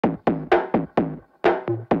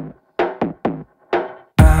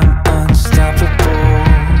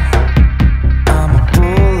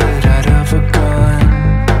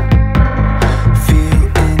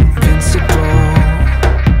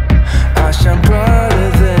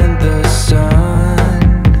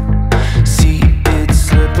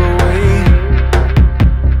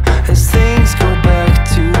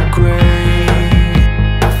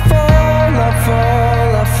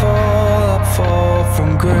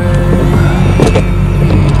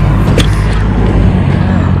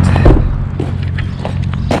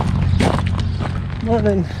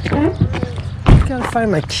running. Gotta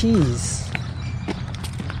find my keys.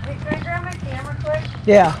 Hey, can I grab my camera quick?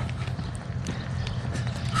 Yeah.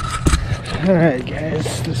 Alright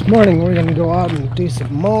guys, this morning we're gonna go out and do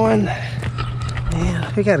some mowing.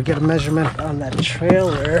 And we gotta get a measurement on that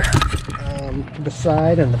trailer, the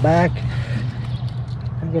side and the back.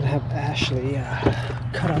 I'm gonna have Ashley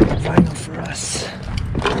cut out the vinyl for us,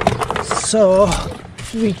 so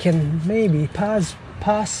we can maybe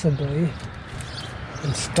possibly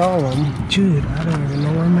install them. Dude, I don't even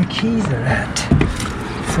know where my keys are at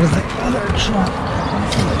for the other truck.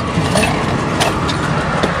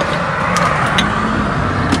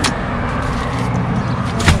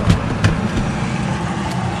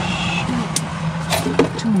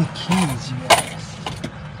 Shoot. Too many keys, you guys.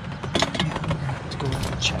 Yeah, I'm gonna have to go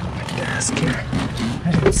and check my desk here.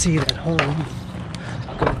 I didn't see it at home.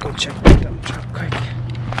 I'm gonna go check my dump truck quick.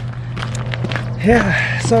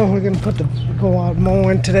 Yeah, so we're gonna go out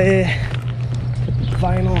mowing today. Put the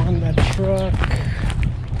vinyl on that truck.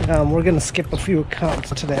 We're gonna skip a few counts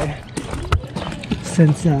today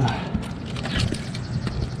since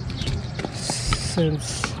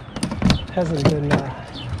hasn't been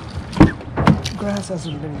grass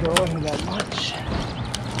hasn't been growing that much.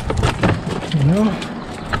 You know,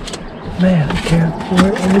 man, I can't.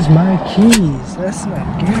 Where is my keys? That's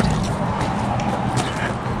not good.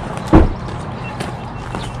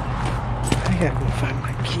 I gotta go find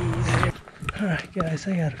my keys. Alright guys, I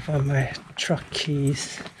gotta find my truck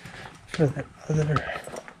keys for that other,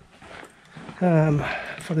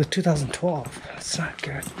 for the 2012. That's not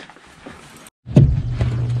good.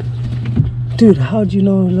 Dude, how'd you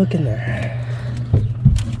know to look in there?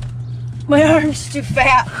 My arm's too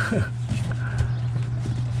fat.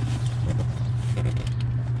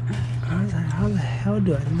 How the hell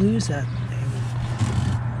do I lose that thing?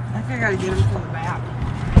 I think I gotta get him from the back.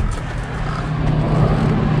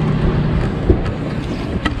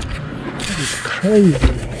 That is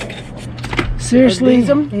crazy. Seriously? Lose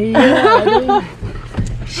 'em? Yeah, dude.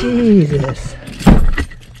 Jesus.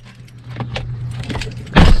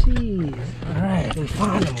 Jeez. Alright, we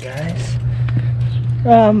found them, guys.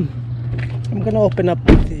 I'm gonna open up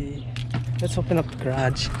let's open up the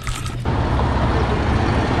garage.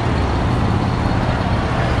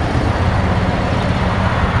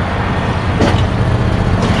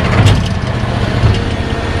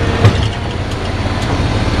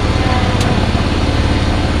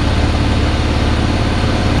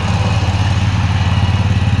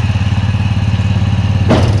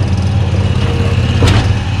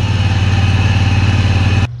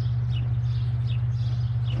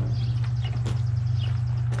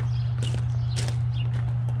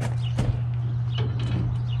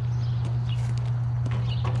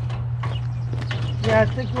 Yeah, I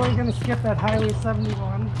think we're gonna skip that Highway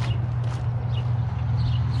 71.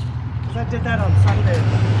 Cause I did that on Sunday.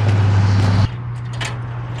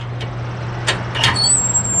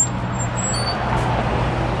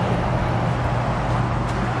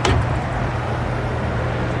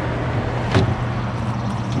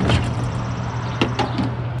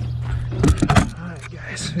 Alright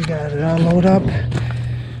guys, we got it all loaded up.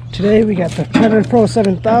 Today we got the Predator Pro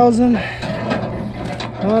 7000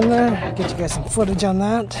 on there. Get you guys some footage on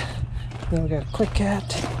that. Then we got a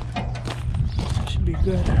Quickcat. Should be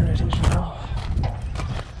good. Ready to roll.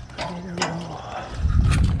 Ready to roll.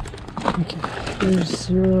 Okay, here's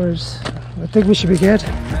yours. I think we should be good.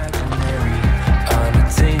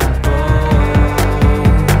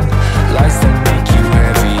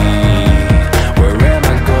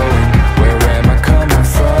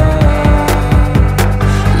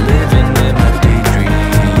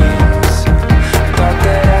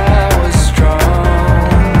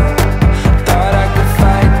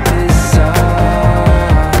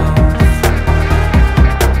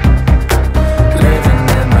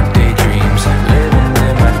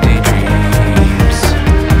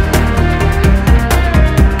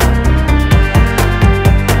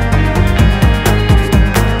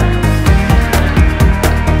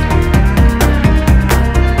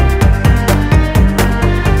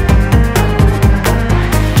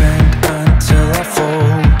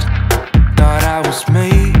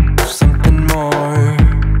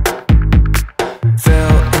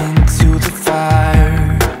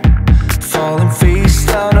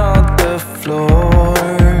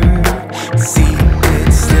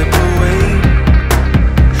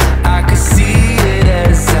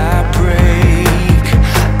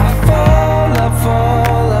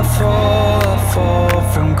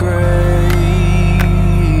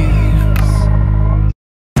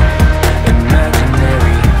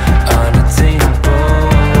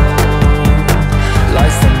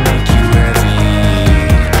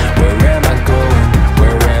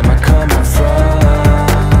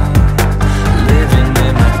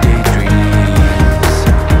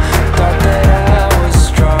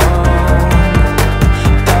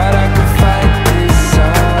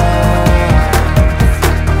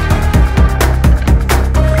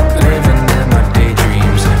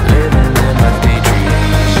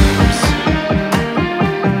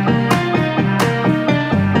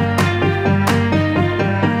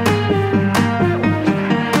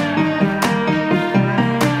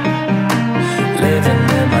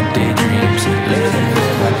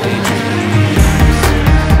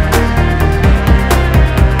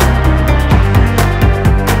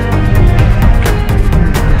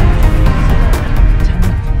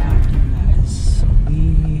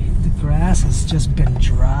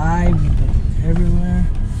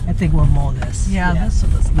 I think we'll mow this. Yeah, this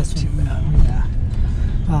this too bad.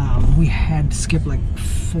 Yeah. We had skipped like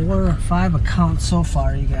 4 or 5 accounts so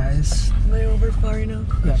far, you guys. Are they over far enough?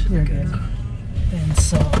 Yeah, you're good. And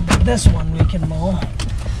so this one we can mow.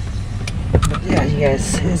 But yeah, you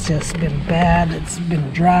guys, it's just been bad. It's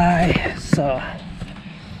been dry, so,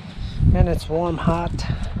 and it's warm, hot.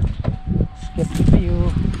 Skipped a few.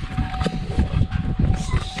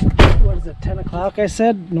 What is it, 10 o'clock I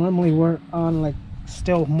said? Normally we're on like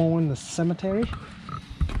still mowing the cemetery,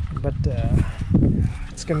 but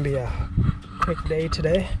it's gonna be a quick day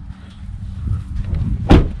today.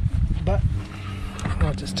 But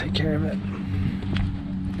I'll just take care of it.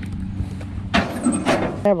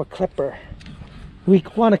 I have a clipper. We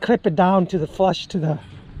want to clip it down to the flush to the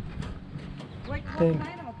thing. What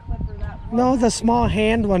kind of a clipper that was? No, the small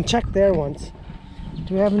hand one. Check their ones.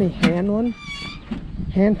 Do we have any hand one?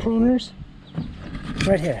 Hand pruners?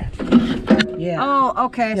 Right here. Yeah. Oh,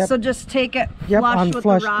 okay. Yep. So just take it Yep, flush on with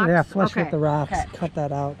flush. the rocks? Yeah, flush Okay, with the rocks. okay. Cut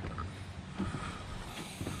that out.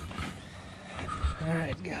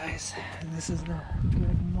 Alright guys, this is the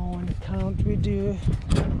good mowing count we do.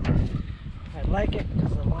 I like it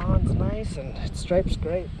because the lawn's nice and it stripes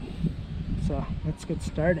great. So let's get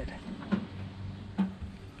started.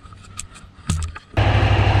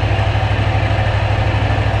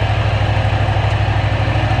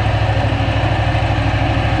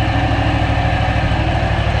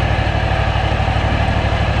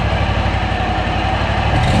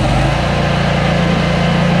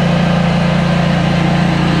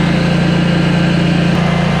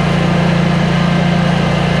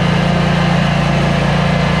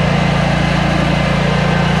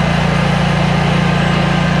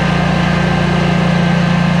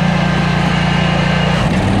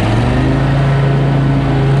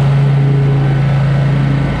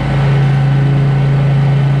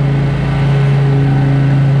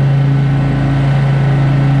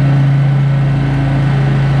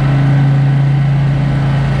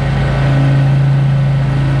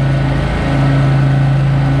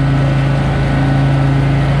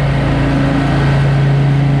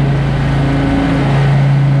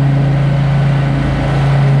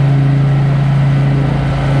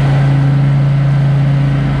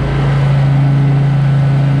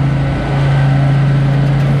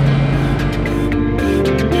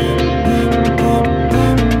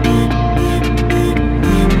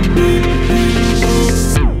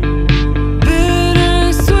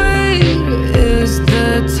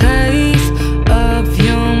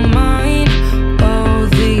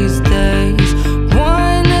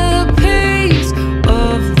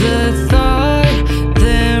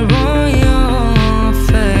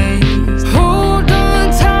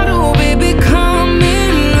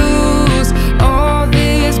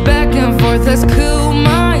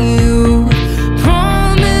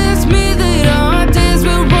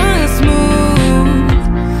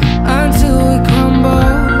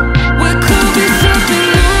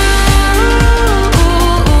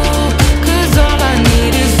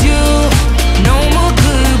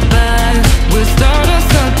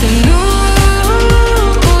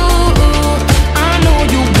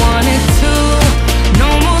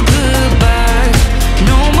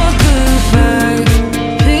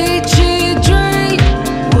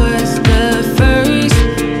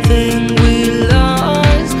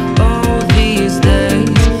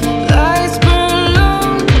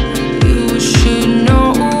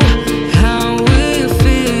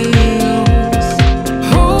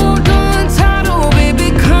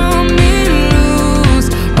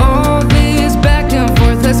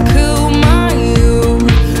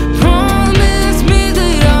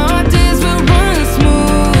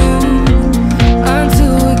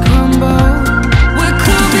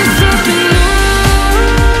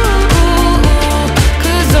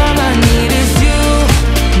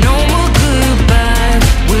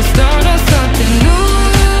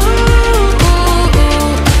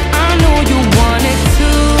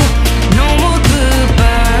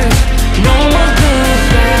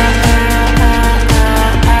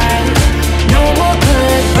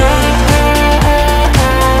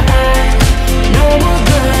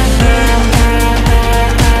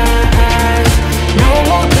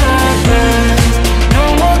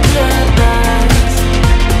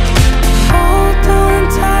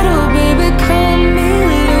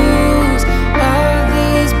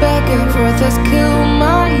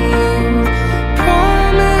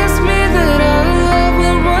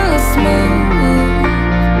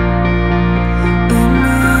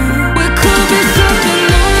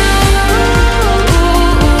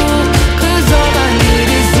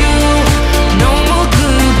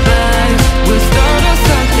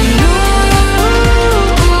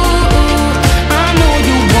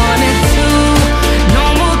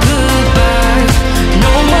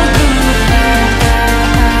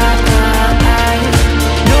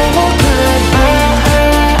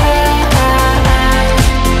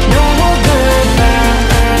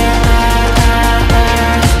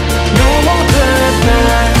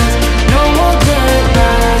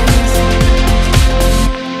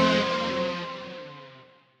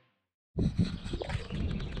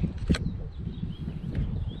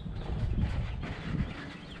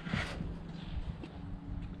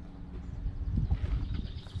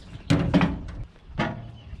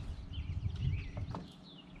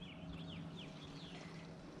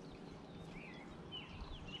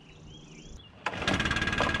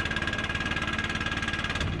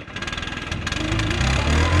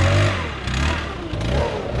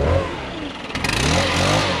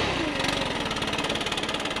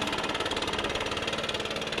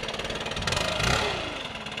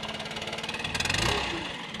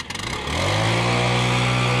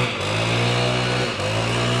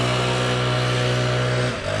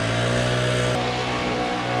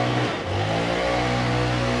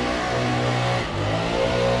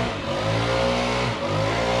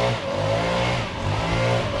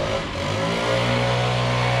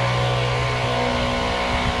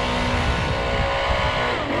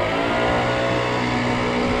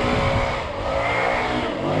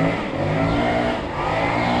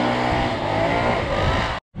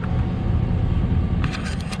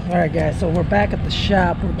 Alright guys, so we're back at the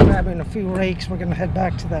shop. We're grabbing a few rakes. We're gonna head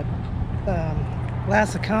back to that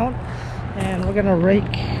last account and we're gonna rake,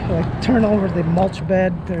 like turn over the mulch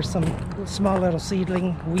bed. There's some small little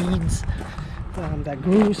seedling weeds that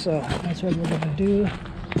grew, so that's what we're gonna do.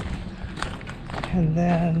 And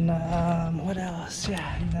then what else?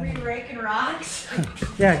 Yeah, and then, We raking rocks?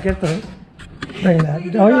 yeah, get the bring that.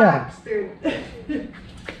 Oh yeah.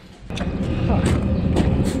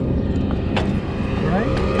 Right?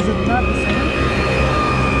 Is it not the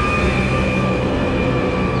same?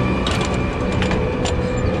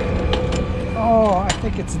 Oh, I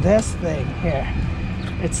think it's this thing here.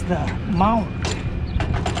 It's the mount.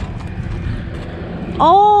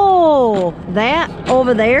 Oh, that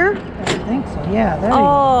over there? I think so. Yeah, there you go.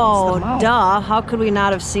 Oh, It's the mount. duh. How could we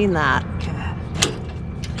not have seen that?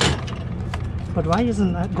 But why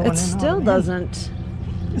isn't that going in? It still all the way doesn't.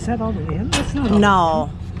 in? Is that all the way in? That's not all No,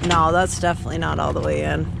 no, that's definitely not all the way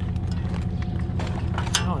in. the way in.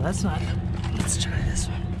 Oh, that's not. Let's try this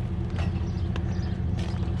one.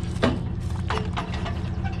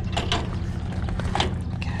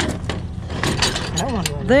 Okay. That one went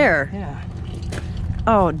in. There. Yeah.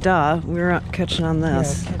 Oh, duh. We were not catching on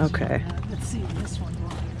this. Yeah, catch Okay. that. Let's see this one.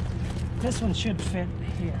 This one should fit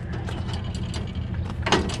here.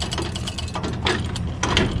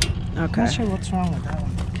 Okay. Not sure what's wrong with that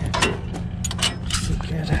one. Okay. See,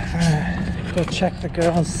 good. Alright. Go check the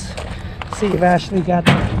girls. See if Ashley got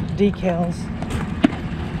the decals.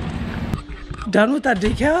 Done with that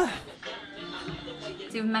decal?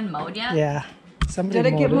 Has it been mowed yet? Yeah. Somebody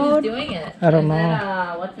Did it get mowed mowed? Who's doing it? I don't Is know.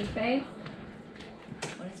 That, what's his face?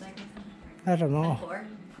 What is that? I don't know. For?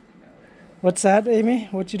 What's that, Amy?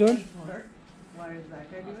 What you doing? He's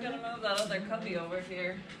gonna move that other cubby over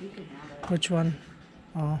here. Which one?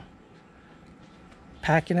 Oh.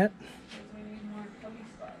 Packing it? We need more cubby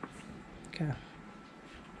spots. Okay.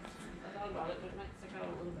 I thought about it, but it might stick out a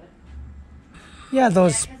little bit. Yeah,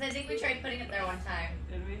 those. Because I think we tried putting it there one time.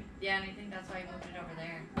 Did we? Yeah, and I think that's why I moved it over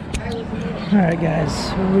there. Alright,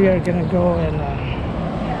 guys. We are gonna go and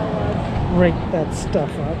rake that stuff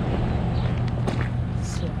up.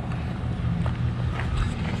 So.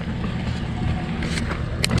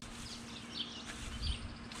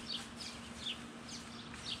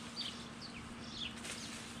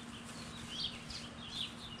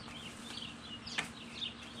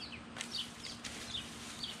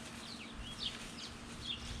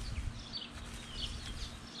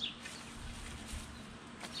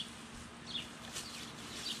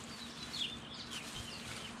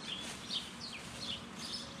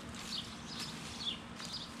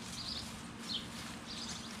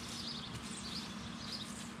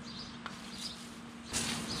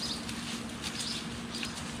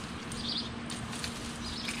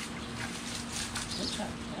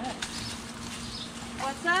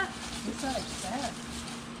 What's that? What's that exact?